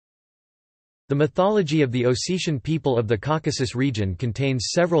The mythology of the Ossetian people of the Caucasus region contains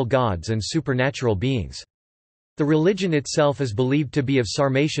several gods and supernatural beings. The religion itself is believed to be of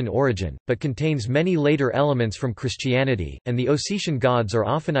Sarmatian origin, but contains many later elements from Christianity, and the Ossetian gods are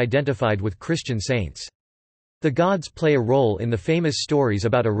often identified with Christian saints. The gods play a role in the famous stories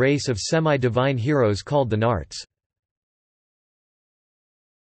about a race of semi-divine heroes called the Narts.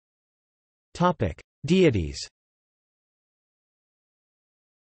 Deities.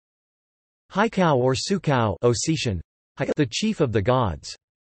 Haikau or Sukau Ossetian, the chief of the gods.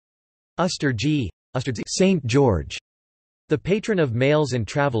 Ustergi, Saint George, the patron of males and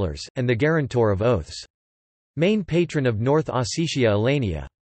travelers, and the guarantor of oaths. Main patron of North Ossetia Alania.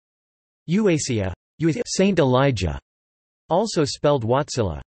 Uasia, Saint Elijah, also spelled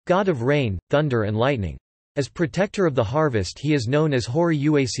Watsila, god of rain, thunder and lightning. As protector of the harvest he is known as Hori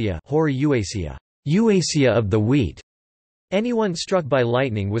Uasia, Uasia of the wheat. Anyone struck by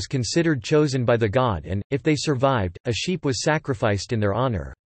lightning was considered chosen by the god and, if they survived, a sheep was sacrificed in their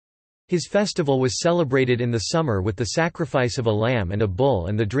honor. His festival was celebrated in the summer with the sacrifice of a lamb and a bull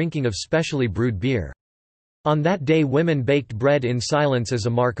and the drinking of specially brewed beer. On that day women baked bread in silence as a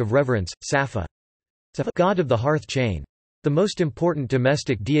mark of reverence. Safa, god of the hearth chain. The most important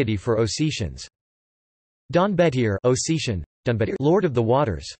domestic deity for Ossetians. Donbetir Ossetian, Lord of the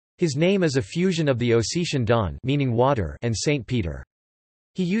Waters. His name is a fusion of the Ossetian Don, meaning water, and Saint Peter.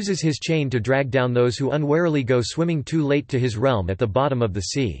 He uses his chain to drag down those who unwarily go swimming too late to his realm at the bottom of the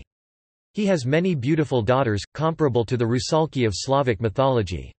sea. He has many beautiful daughters, comparable to the Rusalki of Slavic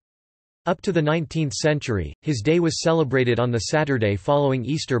mythology. Up to the 19th century, his day was celebrated on the Saturday following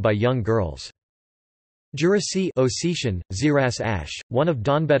Easter by young girls. Jurasi Ossetian, Ziras Ash, one of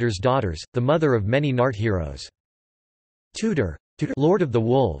Donbetir's daughters, the mother of many Nart heroes. Tudor, Lord of the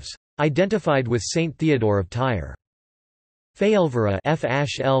Wolves, identified with Saint Theodore of Tyre. Feelvera F.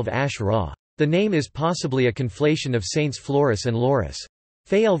 Ash Elv Ash Ra. The name is possibly a conflation of Saints Florus and Loris.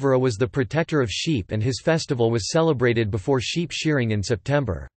 Feelvera was the protector of sheep and his festival was celebrated before sheep shearing in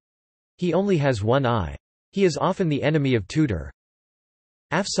September. He only has one eye. He is often the enemy of Tudor.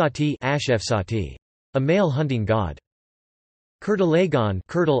 Afsati Ash Efsati, a male hunting god. Kurtalagon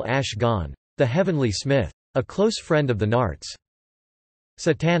Kurtal Ash Gon, the heavenly smith, a close friend of the Narts.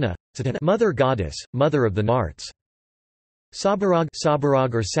 Satana, mother goddess, mother of the Narts.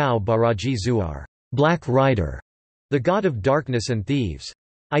 Sabarag or Sao Baraji Zuar, Black Rider, the god of darkness and thieves.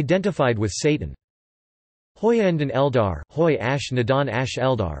 Identified with Satan. Hoyandan Eldar Hoy Ash Nadan Ash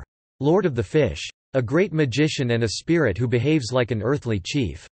Eldar, Lord of the Fish. A great magician and a spirit who behaves like an earthly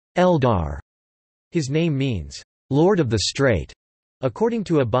chief. Eldar. His name means, Lord of the Strait. According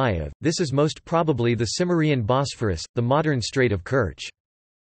to Abayev, this is most probably the Cimmerian Bosphorus, the modern Strait of Kerch.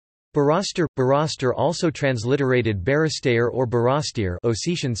 Barastar also transliterated Barastair or Barastir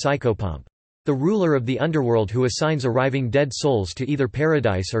Ossetian psychopomp. The ruler of the underworld who assigns arriving dead souls to either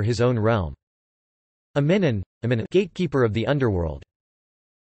paradise or his own realm. Aminan, gatekeeper of the underworld.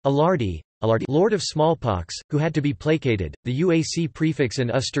 Alardi, Lord of smallpox, who had to be placated. The UAC prefix in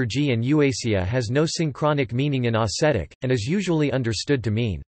Ustergi and Uasia has no synchronic meaning in Ossetic, and is usually understood to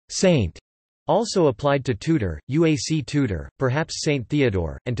mean saint. Also applied to Tudor, Uac Tudor, perhaps Saint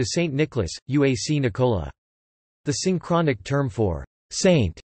Theodore, and to Saint Nicholas, Uac Nicola. The synchronic term for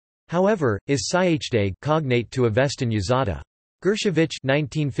saint, however, is Siechtag, cognate to Avestan Uzata. Gershevich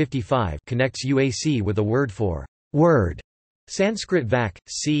 1955 connects Uac with a word for word. Sanskrit vak,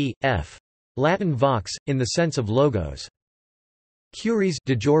 c.f. Latin vox, in the sense of logos. Curies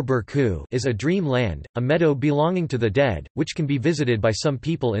is a dream land, a meadow belonging to the dead, which can be visited by some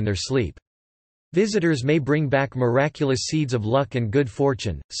people in their sleep. Visitors may bring back miraculous seeds of luck and good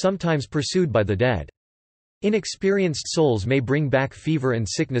fortune, sometimes pursued by the dead. Inexperienced souls may bring back fever and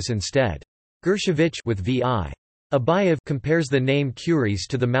sickness instead. Gershevich with V.I. Abayev compares the name Curies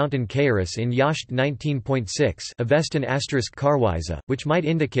to the mountain Kairos in Yasht 19.6 Avestan *Karwiza, which might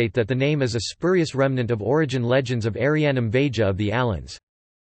indicate that the name is a spurious remnant of origin legends of Arianum Vaja of the Alans.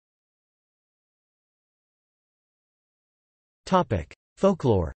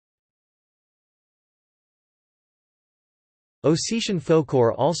 Folklore. Ossetian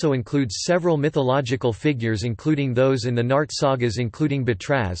folklore also includes several mythological figures including those in the Nart sagas including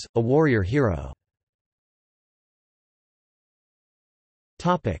Batraz, a warrior hero.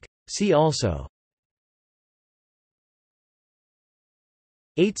 See also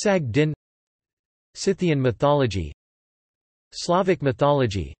Aitzag Din, Scythian mythology, Slavic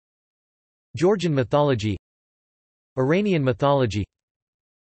mythology, Georgian mythology, Iranian mythology.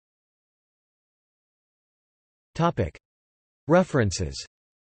 References.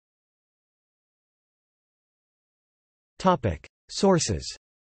 Sources.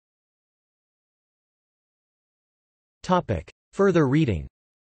 Further reading.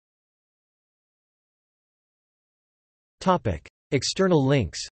 External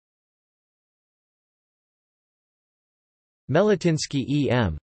links. Meletinsky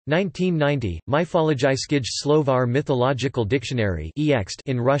E.M. 1990, Mythologiskij Slovar Mythological Dictionary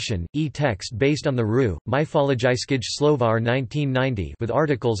in Russian, e-text based on the RU, Mythologiskij Slovar 1990 with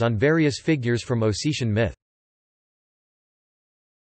articles on various figures from Ossetian myth.